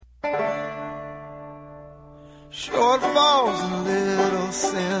shortfalls and little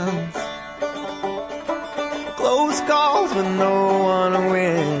sins, close calls when no one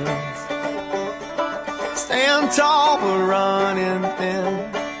wins. Stand tall but running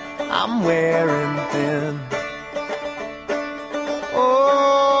thin, I'm wearing thin.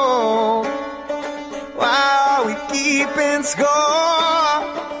 Oh, why are we keeping score?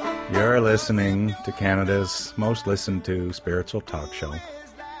 You're listening to Canada's most listened to spiritual talk show.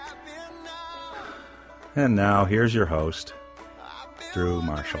 And now, here's your host, Drew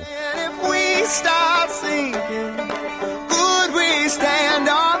Marshall. If we start sinking, would we stand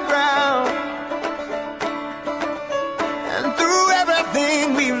our ground? And through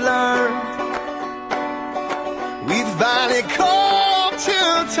everything we've learned, we've finally come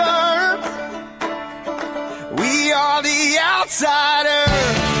to terms. We are the outsiders.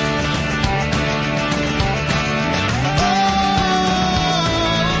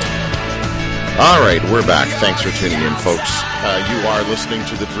 All right, we're back. Thanks for tuning in, folks. You are listening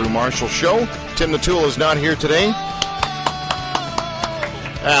to The Drew Marshall Show. Tim the Tool is not here today.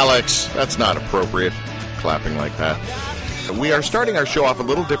 Alex, that's not appropriate, clapping like that. We are starting our show off a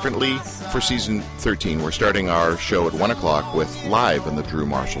little differently for Season 13. We're starting our show at 1 o'clock with Live on The Drew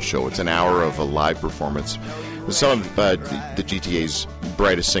Marshall Show. It's an hour of a live performance with some of the GTA's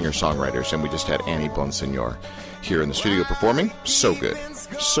brightest singer-songwriters, and we just had Annie Bonsignor here in the studio performing. So good.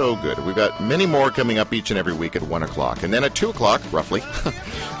 So good. We've got many more coming up each and every week at 1 o'clock. And then at 2 o'clock, roughly,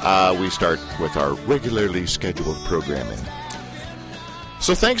 we start with our regularly scheduled programming.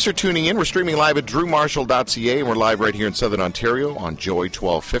 So thanks for tuning in. We're streaming live at drewmarshall.ca, and we're live right here in Southern Ontario on Joy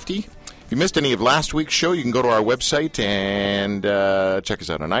 1250. If you missed any of last week's show, you can go to our website and check us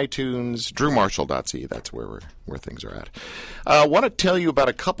out on iTunes, drewmarshall.ca. That's where things are at. I want to tell you about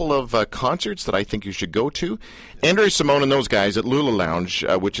a couple of concerts that I think you should go to. Andre Simone and those guys at Lula Lounge,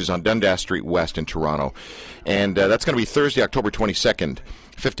 which is on Dundas Street West in Toronto. And that's going to be Thursday, October 22nd.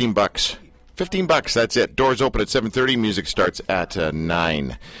 $15. $15, that's it. Doors open at 7:30. Music starts at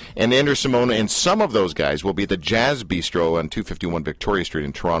 9. And Andrew Simone and some of those guys will be at the Jazz Bistro on 251 Victoria Street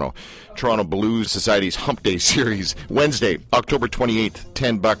in Toronto. Toronto Blues Society's Hump Day Series, Wednesday, October 28th.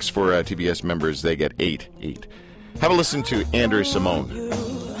 $10 for TBS members. They get 8. Have a listen to Andrew Simone.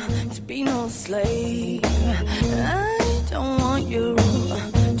 To be no slave, I don't want you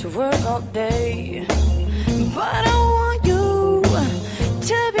to work all day, but I want you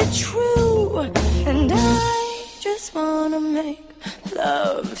to be true, and I just want to make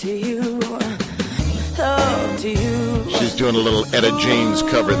love to you, love to you. She's doing a little Etta James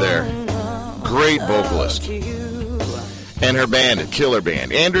cover there. Great vocalist. And her band, Killer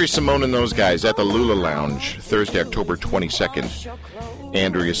Band. Andrea Simone and those guys at the Lula Lounge, Thursday, October 22nd.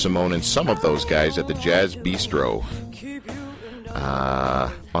 Andrea Simone and some of those guys at the Jazz Bistro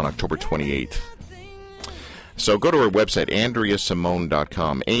on October 28th. So go to her website,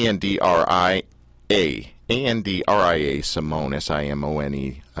 andreasimone.com, A-N-D-R-I-A, Simone,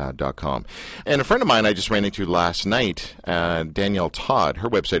 S-I-M-O-N-E.com. And a friend of mine I just ran into last night, Danielle Todd. Her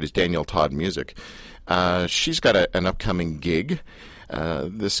website is Danielle Todd Music. She's got an upcoming gig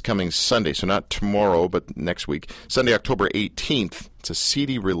this coming Sunday, so not tomorrow, but next week. Sunday, October 18th. It's a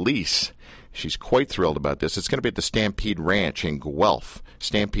CD release. She's quite thrilled about this. It's going to be at the Stampede Ranch in Guelph.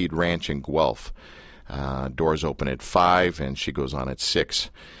 Stampede Ranch in Guelph. Doors open at 5, and she goes on at 6.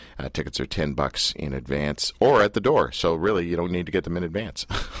 Tickets are $10 in advance or at the door. So really, you don't need to get them in advance.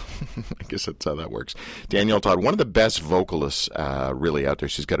 I guess that's how that works. Danielle Todd, one of the best vocalists really out there.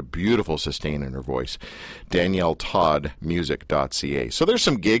 She's got a beautiful sustain in her voice. DanielleToddMusic.ca. So there's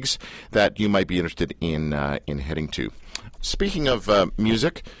some gigs that you might be interested in heading to. Speaking of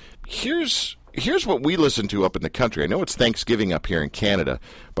music, here's what we listen to up in the country. I know it's Thanksgiving up here in Canada,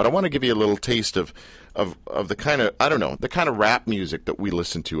 but I want to give you a little taste of the kind of, I don't know, the kind of rap music that we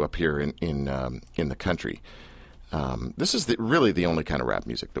listen to up here in the country. This is really the only kind of rap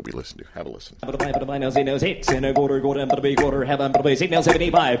music that we listen to. Have a listen. Yeah,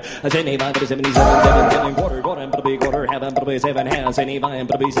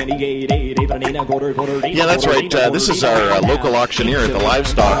 that's right. This is our local auctioneer at the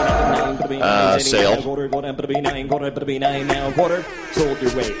livestock sale. Sold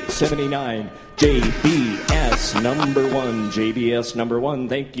your way. 79. JBS number 1. JBS number 1.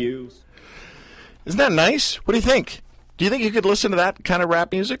 Thank you. Isn't that nice? What do you think? Do you think you could listen to that kind of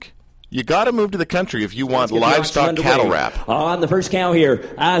rap music? You got to move to the country if you want livestock cattle wrap. On the first cow here,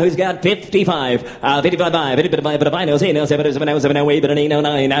 who's got 55, 55, 55, 55, no, say, no, 7, 7, 7, 8, 9,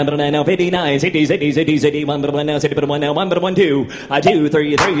 9, 59, 60, 60, 60, 60, 1, 1, 60, 1, 1, 2, 2,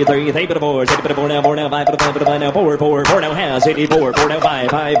 3, 3, 3, 3, 4, 4 now, 4 now, 5, 5 now, 4, 4, 4 now, half, 64, 4 now,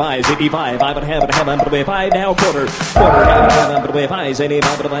 5, 5, 5, 65, 5 and a half, 5 now, quarter, half, 5,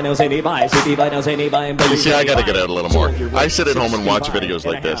 75 now, 75, 65 now, 75. You see, I got to get out a little more. I sit at home and watch videos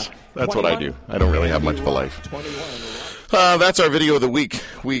like this. That's what I do. I don't really have much of a life. That's our video of the week.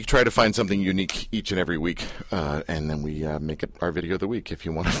 We try to find something unique each and every week, and then we make it our video of the week. If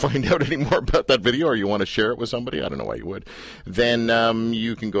you want to find out any more about that video or you want to share it with somebody, I don't know why you would, then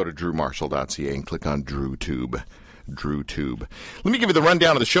you can go to drewmarshall.ca and click on DrewTube. DrewTube. Let me give you the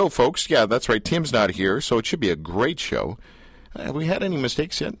rundown of the show, folks. Yeah, that's right. Tim's not here, so it should be a great show. Have we had any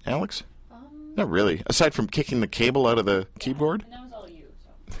mistakes yet, Alex? Not really. Aside from kicking the cable out of the keyboard? And that was all you. So.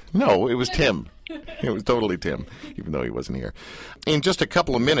 No, it was Tim. It was totally Tim, even though he wasn't here. In just a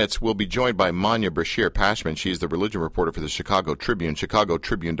couple of minutes, we'll be joined by Manya Brashear-Pashman. She's the religion reporter for the Chicago Tribune,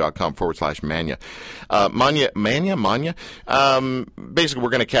 chicagotribune.com/Manya. Manya? Basically, we're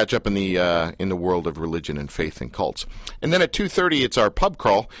going to catch up in the world of religion and faith and cults. And then at 2:30, it's our pub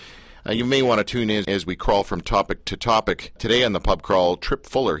crawl. You may want to tune in as we crawl from topic to topic. Today on the pub crawl, Trip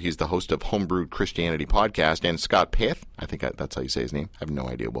Fuller, he's the host of Homebrewed Christianity podcast, and Scott F.aith, I think that's how you say his name. I have no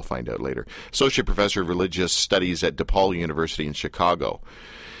idea. We'll find out later. Associate Professor of Religious Studies at DePaul University in Chicago.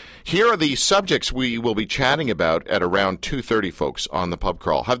 Here are the subjects we will be chatting about at around 2:30, folks, on the pub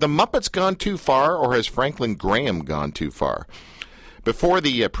crawl. Have the Muppets gone too far, or has Franklin Graham gone too far? Before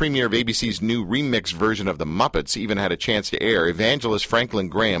the premiere of ABC's new remix version of The Muppets even had a chance to air, evangelist Franklin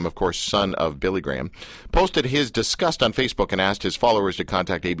Graham, of course son of Billy Graham, posted his disgust on Facebook and asked his followers to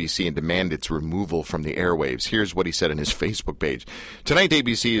contact ABC and demand its removal from the airwaves. Here's what he said on his Facebook page. Tonight,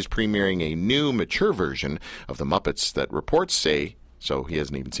 ABC is premiering a new, mature version of The Muppets that reports say, so he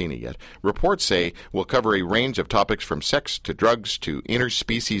hasn't even seen it yet, reports say will cover a range of topics from sex to drugs to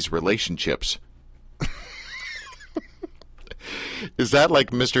interspecies relationships. Is that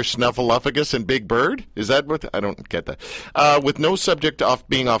like Mr. Snuffleupagus and Big Bird? Is that what? I don't get that. With no subject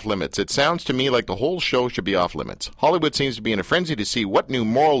being off limits. It sounds to me like the whole show should be off limits. Hollywood seems to be in a frenzy to see what new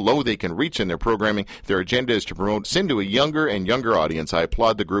moral low they can reach in their programming. Their agenda is to promote sin to a younger and younger audience. I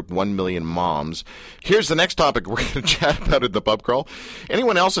applaud the group 1 Million Moms. Here's the next topic we're going to chat about at the pub crawl.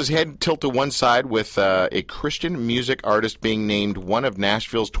 Anyone else's head tilt to one side with a Christian music artist being named one of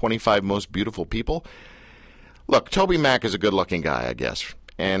Nashville's 25 most beautiful people? Look, Toby Mac is a good-looking guy, I guess.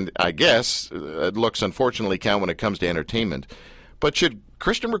 And I guess looks unfortunately count when it comes to entertainment. But should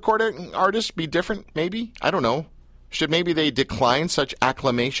Christian recording artists be different, maybe? I don't know. Should maybe they decline such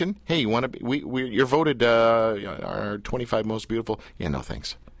acclamation? Hey, you want to be, you're voted our 25 most beautiful. Yeah, no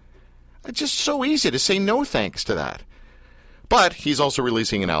thanks. It's just so easy to say no thanks to that. But he's also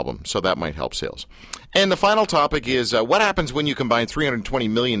releasing an album, so that might help sales. And the final topic is what happens when you combine 320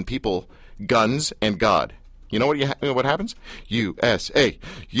 million people, guns, and God? You know what happens? USA,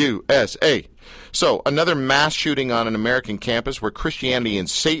 USA. So, another mass shooting on an American campus where Christianity and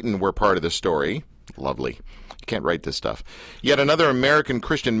Satan were part of the story. Lovely. You can't write this stuff. Yet another American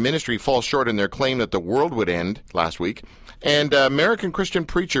Christian ministry falls short in their claim that the world would end last week. And American Christian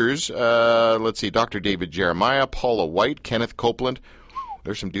preachers, Dr. David Jeremiah, Paula White, Kenneth Copeland,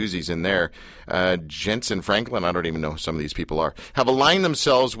 there's some doozies in there. Jensen Franklin, I don't even know who some of these people are, have aligned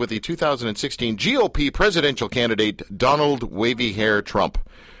themselves with the 2016 GOP presidential candidate Donald Wavy Hair Trump.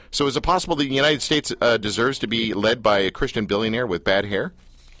 So is it possible the United States deserves to be led by a Christian billionaire with bad hair?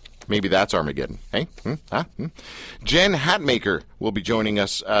 Maybe that's Armageddon. Hey? Jen Hatmaker will be joining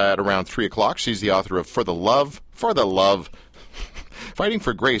us at around 3 o'clock. She's the author of For the Love, Fighting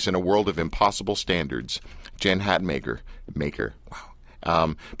for Grace in a World of Impossible Standards. Jen Hatmaker. Wow.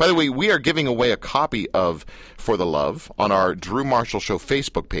 By the way, we are giving away a copy of For the Love on our Drew Marshall Show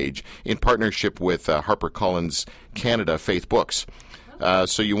Facebook page in partnership with HarperCollins Canada Faith Books.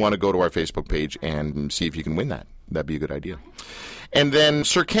 So you want to go to our Facebook page and see if you can win that. That'd be a good idea. And then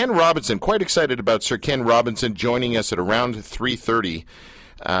Sir Ken Robinson, quite excited about Sir Ken Robinson joining us at around 3:30.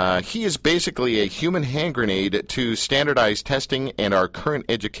 He is basically a human hand grenade to standardized testing and our current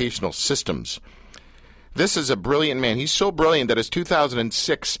educational systems. This is a brilliant man. He's so brilliant that his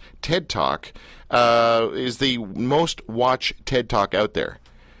 2006 TED Talk is the most watched TED Talk out there.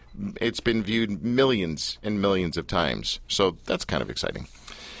 It's been viewed millions and millions of times. So that's kind of exciting.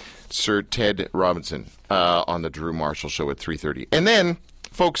 Sir Ted Robinson on the Drew Marshall Show at 3:30. And then,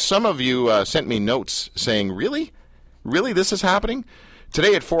 folks, some of you sent me notes saying, really? Really, this is happening?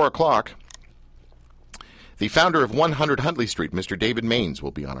 Today at 4 o'clock, The founder of 100 Huntley Street, Mr. David Maines, will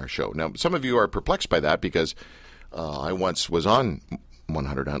be on our show. Now, some of you are perplexed by that because I once was on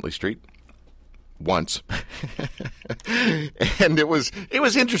 100 Huntley Street. Once. And it was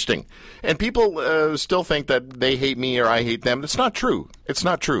interesting. And people still think that they hate me or I hate them. It's not true. It's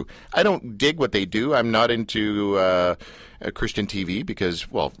not true. I don't dig what they do. I'm not into Christian TV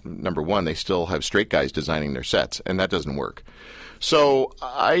because, well, number one, they still have straight guys designing their sets, and that doesn't work. So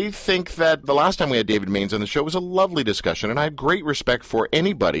I think that the last time we had David Maines on the show was a lovely discussion, and I have great respect for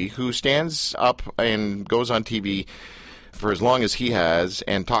anybody who stands up and goes on TV for as long as he has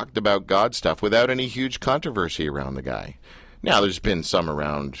and talked about God stuff without any huge controversy around the guy. Now, there's been some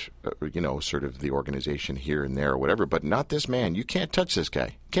around, sort of the organization here and there or whatever, but not this man. You can't touch this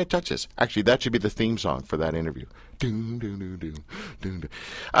guy. Can't touch this. Actually, that should be the theme song for that interview. Kelly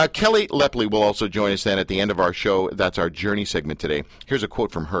Lepley will also join us then at the end of our show. That's our journey segment today. Here's a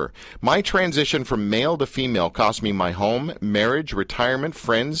quote from her. My transition from male to female cost me my home, marriage, retirement,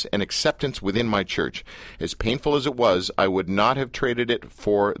 friends, and acceptance within my church. As painful as it was, I would not have traded it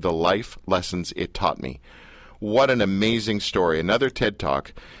for the life lessons it taught me. What an amazing story. Another TED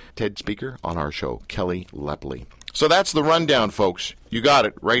Talk. TED speaker on our show, Kelly Lepley. So that's the rundown, folks. You got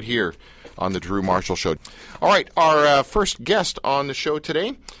it right here on the Drew Marshall Show. All right, our first guest on the show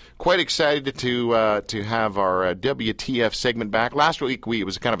today. Quite excited to have our WTF segment back. Last week, it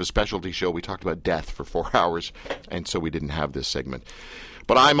was kind of a specialty show. We talked about death for 4 hours, and so we didn't have this segment.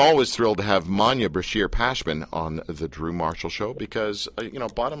 But I'm always thrilled to have Manya Brashear-Pashman on the Drew Marshall Show because,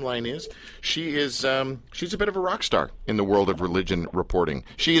 bottom line is, she's a bit of a rock star in the world of religion reporting.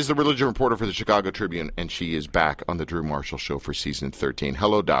 She is the religion reporter for the Chicago Tribune, and she is back on the Drew Marshall Show for season 13.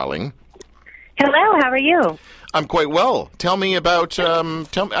 Hello, darling. Hello, how are you? I'm quite well. Tell me about,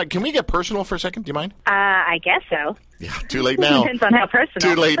 can we get personal for a second? Do you mind? I guess so. Yeah, too late now. Depends on how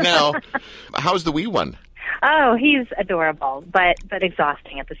personal. Too late now. How's the wee one? Oh, he's adorable, but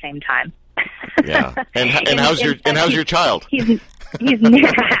exhausting at the same time. Yeah. And how's your child? He's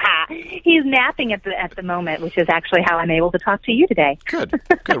he's napping at the moment, which is actually how I'm able to talk to you today. Good.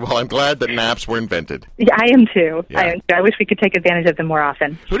 Well, I'm glad that naps were invented. Yeah, I am too. Yeah. I wish we could take advantage of them more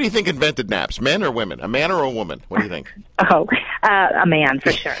often. Who do you think invented naps? Men or women? A man or a woman? What do you think? Oh, a man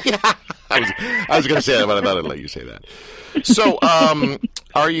for sure. Yeah. I was going to say that, but I thought I'd let you say that. So,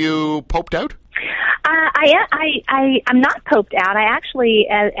 are you poped out? I'm not poped out. I actually,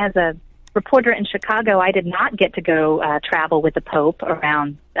 as a reporter in Chicago, I did not get to go travel with the Pope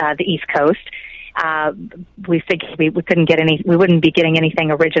around the East Coast. We figured we wouldn't be getting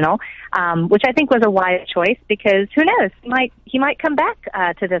anything original, which I think was a wise choice because who knows, he might come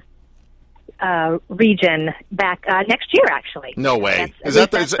back to this region back next year. Actually, no way. That's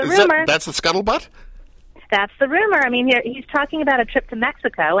the scuttlebutt? That's the rumor. I mean, he's talking about a trip to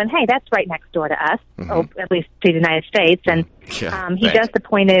Mexico, and hey, that's right next door to us, or at least to the United States. And he just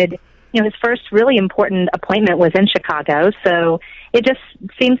appointed, his first really important appointment was in Chicago, so it just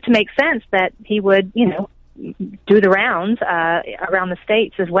seems to make sense that he would, do the rounds around the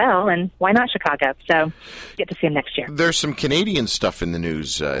States as well, and why not Chicago? So get to see him next year. There's some Canadian stuff in the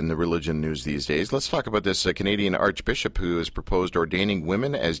news, in the religion news these days. Let's talk about this Canadian archbishop who has proposed ordaining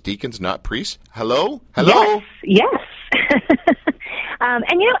women as deacons, not priests. Hello? Yes. And,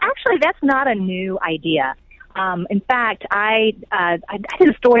 actually, that's not a new idea. In fact, I did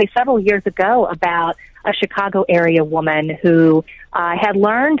a story several years ago about a Chicago area woman who had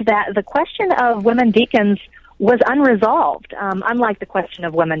learned that the question of women deacons was unresolved, unlike the question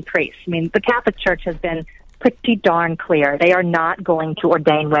of women priests. I mean, the Catholic Church has been pretty darn clear. They are not going to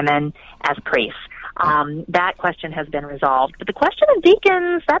ordain women as priests. That question has been resolved. But the question of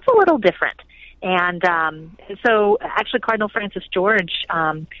deacons, that's a little different. And so actually Cardinal Francis George,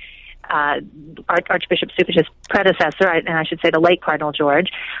 Archbishop Supich's predecessor, and I should say the late Cardinal George,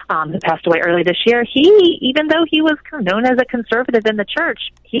 who passed away early this year, even though he was kind of known as a conservative in the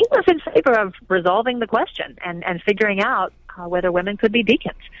church, he was in favor of resolving the question and figuring out whether women could be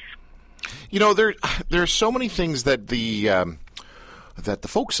deacons. There are so many things that the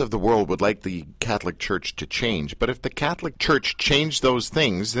folks of the world would like the Catholic Church to change. But if the Catholic Church changed those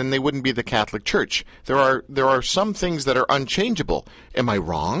things, then they wouldn't be the Catholic Church. There are some things that are unchangeable. Am I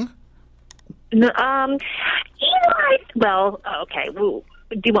wrong? No, okay. Well,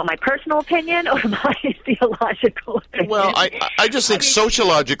 do you want my personal opinion or my theological opinion? Well, I just think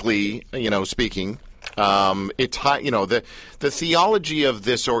sociologically, speaking, it's high. The theology of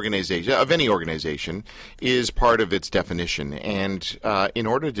this organization, of any organization, is part of its definition. And in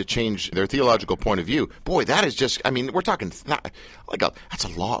order to change their theological point of view, boy, that is just. I mean, we're talking that's a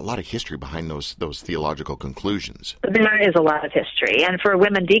lot of history behind those theological conclusions. There is a lot of history, and for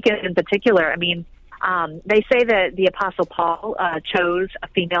women deacons in particular, I mean, They say that the Apostle Paul chose a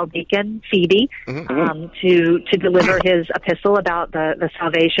female deacon, Phoebe, to deliver his epistle about the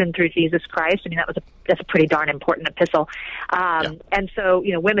salvation through Jesus Christ. I mean, that's a pretty darn important epistle. And so,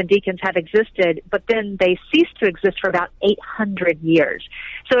 women deacons have existed, but then they ceased to exist for about 800 years.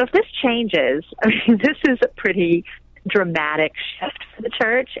 So if this changes, I mean, this is a pretty dramatic shift for the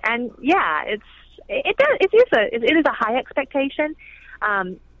church. And it is a high expectation.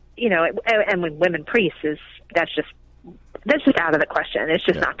 And when women priests that's just out of the question. It's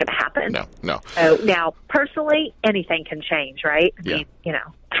just not going to happen. No. So now, personally, anything can change, right? I mean,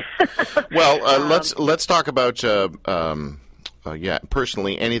 Well, let's talk about.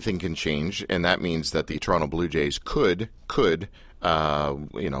 Personally, anything can change, and that means that the Toronto Blue Jays could win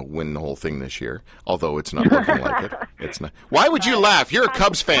the whole thing this year. Although it's not looking like it. It's not. Why would you laugh? You're a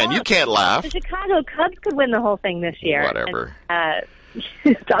Cubs fan. You can't laugh. The Chicago Cubs could win the whole thing this year. Whatever. And,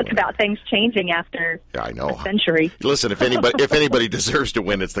 talk about things changing after a century. Listen, if anybody deserves to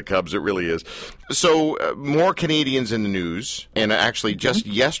win, it's the Cubs. It really is. So more Canadians in the news, and actually just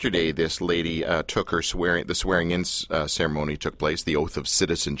yesterday, this lady took her swearing-in ceremony took place, the oath of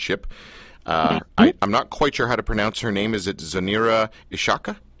citizenship. I'm not quite sure how to pronounce her name. Is it Zanira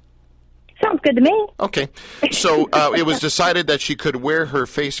Ishaka? Sounds good to me. Okay. So it was decided that she could wear her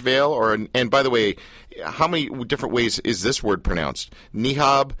face veil, and by the way, how many different ways is this word pronounced?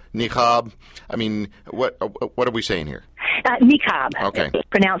 Niqab. I mean, what are we saying here? Niqab. Okay. It's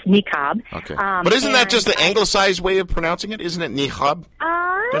pronounced niqab. Okay. But isn't that just the anglicized way of pronouncing it? Isn't it niqab?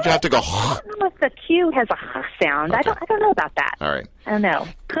 Don't you have to go? I don't know if the Q has a h sound. Okay. I don't know about that. All right. I don't know.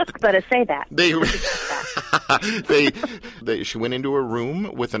 But I say that. She went into a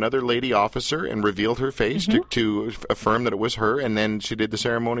room with another lady officer and revealed her face to affirm that it was her, and then she did the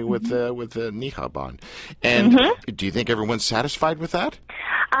ceremony with the niqab on. And do you think everyone's satisfied with that?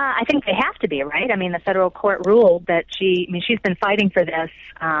 I think they have to be, right? I mean, the federal court ruled that she's been fighting for this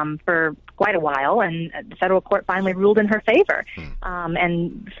for quite a while, and the federal court finally ruled in her favor,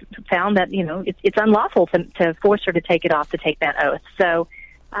 and found that it's unlawful to force her to take it off to take that oath. So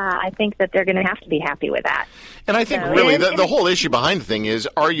I think that they're going to have to be happy with that. And I think really the whole issue behind the thing is,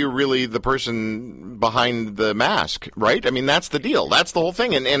 are you really the person behind the mask, right? I mean, that's the deal. That's the whole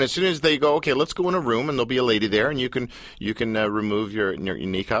thing. And as soon as they go, okay, let's go in a room and there'll be a lady there and you can remove your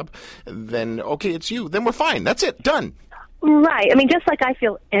niqab, then, okay, it's you. Then we're fine. That's it. Done. Right. I mean, just like I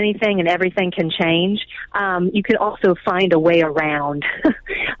feel anything and everything can change, you can also find a way around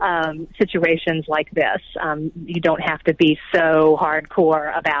situations like this. You don't have to be so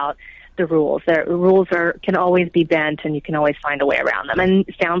hardcore about the rules. The rules can always be bent, and you can always find a way around them. And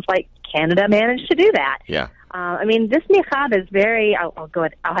it sounds like Canada managed to do that. Yeah. I mean, this niqab is very. I'll go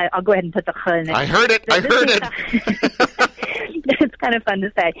ahead and put the ch in it. I heard it. It's kind of fun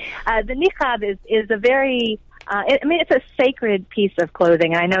to say. The niqab is a very. It's a sacred piece of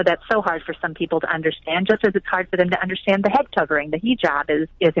clothing, and I know that's so hard for some people to understand, just as it's hard for them to understand the head covering. The hijab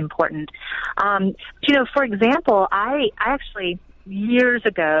is important. For example, I actually, years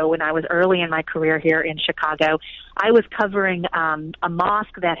ago, when I was early in my career here in Chicago, I was covering a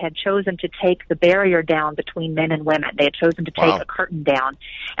mosque that had chosen to take the barrier down between men and women. They had chosen to take a curtain down.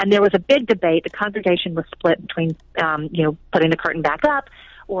 And there was a big debate. The congregation was split between, putting the curtain back up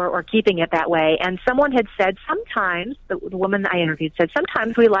or keeping it that way. And someone had said sometimes, the woman I interviewed said,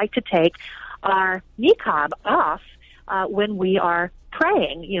 sometimes we like to take our niqab off when we are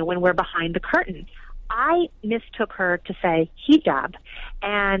praying, when we're behind the curtain. I mistook her to say hijab,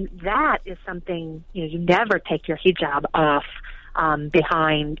 and that is something, you never take your hijab off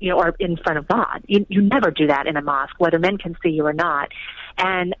behind, or in front of God. You never do that in a mosque, whether men can see you or not.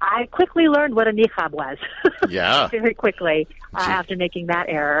 And I quickly learned what a niqab was. Yeah. Very quickly after making that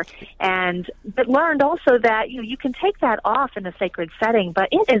error. But learned also that, you can take that off in a sacred setting, but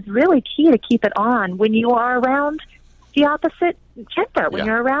it is really key to keep it on when you are around the opposite gender, when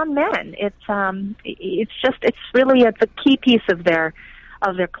you're around men. It's really a key piece of their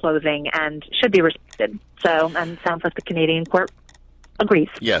clothing and should be respected. So, and sounds like the Canadian court agrees.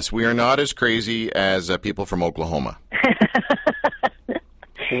 Yes, we are not as crazy as people from Oklahoma.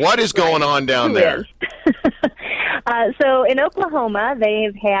 What is going on down there? So in Oklahoma,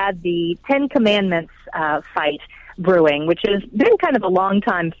 they've had the 10 Commandments fight brewing, which has been kind of a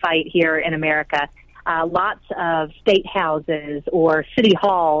long-time fight here in America. Lots of state houses or city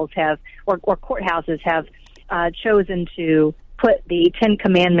halls or courthouses have chosen to put the 10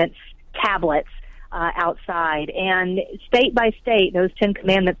 Commandments tablets outside. And state by state, those 10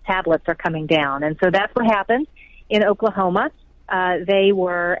 Commandments tablets are coming down. And so that's what happened in Oklahoma. They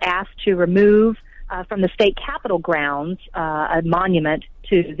were asked to remove from the state capitol grounds a monument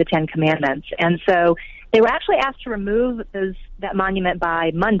to the Ten Commandments. And so they were actually asked to remove that monument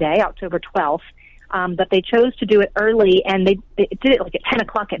by Monday, October 12th, but they chose to do it early, and they did it like at 10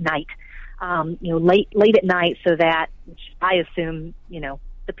 o'clock at night, late at night, so that, which I assume,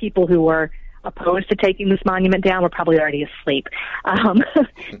 the people who were opposed to taking this monument down were probably already asleep.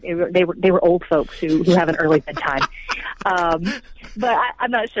 They were old folks who have an early bedtime. But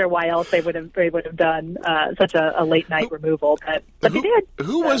I'm not sure why else they would have done such a late night removal, but they did.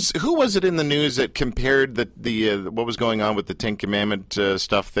 Who was it in the news that compared the what was going on with the Ten Commandment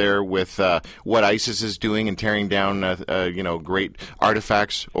stuff there with what ISIS is doing and tearing down great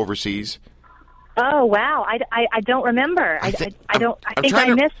artifacts overseas? Oh wow! I don't remember. I think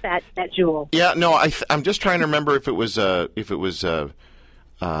I missed that jewel. Yeah, no. I'm just trying to remember if it was hold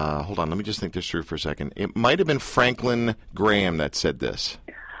on, let me just think this through for a second. It might have been Franklin Graham that said this.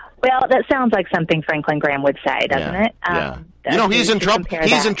 Well, that sounds like something Franklin Graham would say, doesn't it? Yeah. He's in trouble.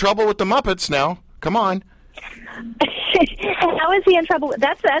 He's in trouble with the Muppets now. Come on. How is he in trouble?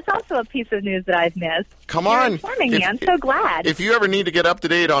 That's also a piece of news that I've missed. Come on. You're informing me. I'm so glad. If you ever need to get up to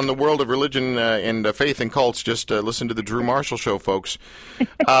date on the world of religion and faith and cults, just listen to the Drew Marshall Show, folks.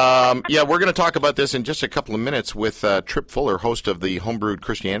 We're going to talk about this in just a couple of minutes with Trip Fuller, host of the Homebrewed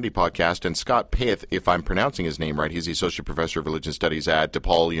Christianity podcast, and Scott F.aith, if I'm pronouncing his name right. He's the Associate Professor of Religion Studies at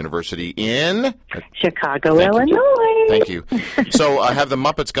DePaul University in Chicago, Illinois. Thank you. So have the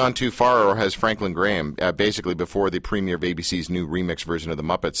Muppets gone too far, or has Franklin Graham, basically before the premiere of ABC's new remix version of the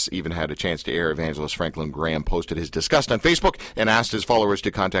Muppets even had a chance to air, evangelist Franklin Graham posted his disgust on Facebook and asked his followers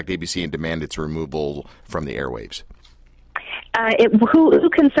to contact ABC and demand its removal from the airwaves. Who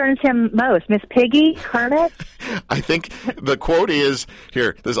concerns him most? Miss Piggy? Kermit? I think the quote is,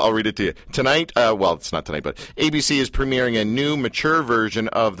 here, I'll read it to you. Tonight, it's not tonight, but ABC is premiering a new, mature version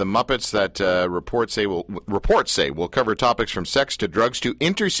of the Muppets that reports say will cover topics from sex to drugs to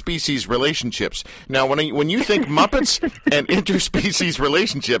interspecies relationships. Now, when you think Muppets and interspecies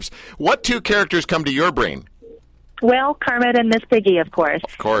relationships, what two characters come to your brain? Well, Kermit and Miss Piggy, of course.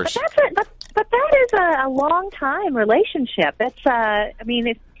 Of course. But that is a long-time relationship. It's,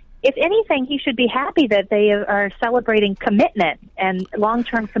 if anything, he should be happy that they are celebrating commitment and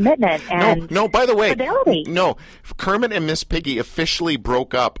long-term commitment and no. By the way, fidelity. No, Kermit and Miss Piggy officially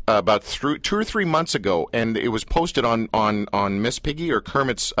broke up about 2 or 3 months ago, and it was posted on Miss Piggy or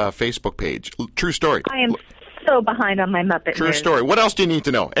Kermit's Facebook page. True story. I am so behind on my Muppet True news. Story. What else do you need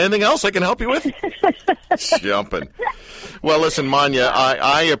to know? Anything else I can help you with? Jumping. Well, listen, Manya,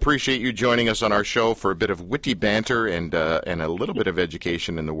 I appreciate you joining us on our show for a bit of witty banter and a little bit of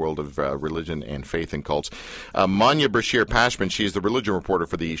education in the world of religion and faith and cults. Manya Brashear-Pashman, she is the religion reporter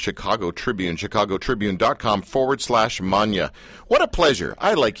for the Chicago Tribune, chicagotribune.com/Manya. What a pleasure.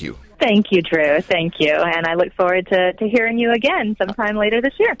 I like you. Thank you, Drew. Thank you. And I look forward to hearing you again sometime later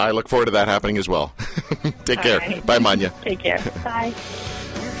this year. I look forward to that happening as well. Take care. Right. Bye, Manya. Take care. Bye.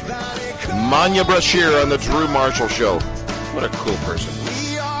 Manya Brashear on the Drew Marshall Show. What a cool person.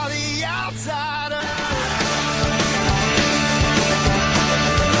 We are the outside.